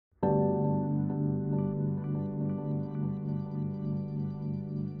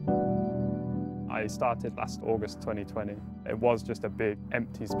I started last August 2020. It was just a big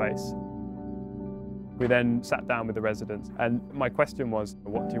empty space. We then sat down with the residents and my question was,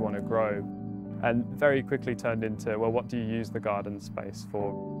 what do you want to grow? And very quickly turned into, well, what do you use the garden space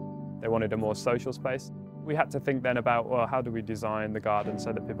for? They wanted a more social space. We had to think then about, well, how do we design the garden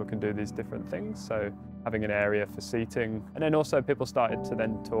so that people can do these different things? So having an area for seating. And then also people started to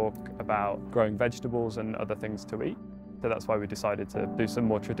then talk about growing vegetables and other things to eat. So that's why we decided to do some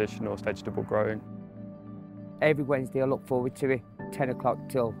more traditional vegetable growing. Every Wednesday I look forward to it, 10 o'clock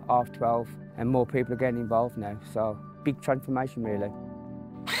till 12:30, and more people are getting involved now, so big transformation really.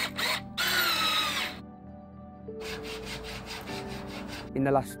 In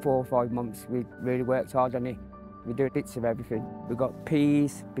the last 4 or 5 months we've really worked hard on it. We do bits of everything. We've got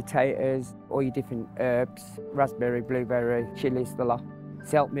peas, potatoes, all your different herbs, raspberry, blueberry, chillies, the lot.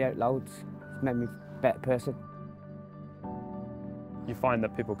 It's helped me out loads, it's made me a better person. You find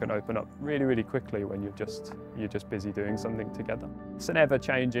that people can open up really, really quickly when you're just busy doing something together. It's an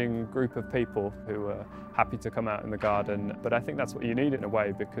ever-changing group of people who are happy to come out in the garden, but I think that's what you need in a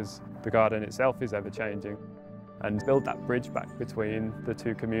way because the garden itself is ever-changing. And build that bridge back between the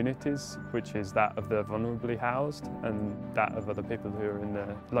two communities, which is that of the vulnerably housed and that of other people who are in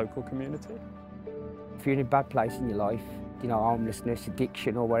the local community. If you're in a bad place in your life, you know, homelessness,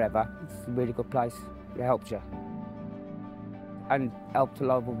 addiction or whatever, it's a really good place. It helps you. And helped a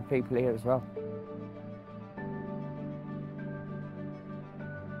lot of other people here as well.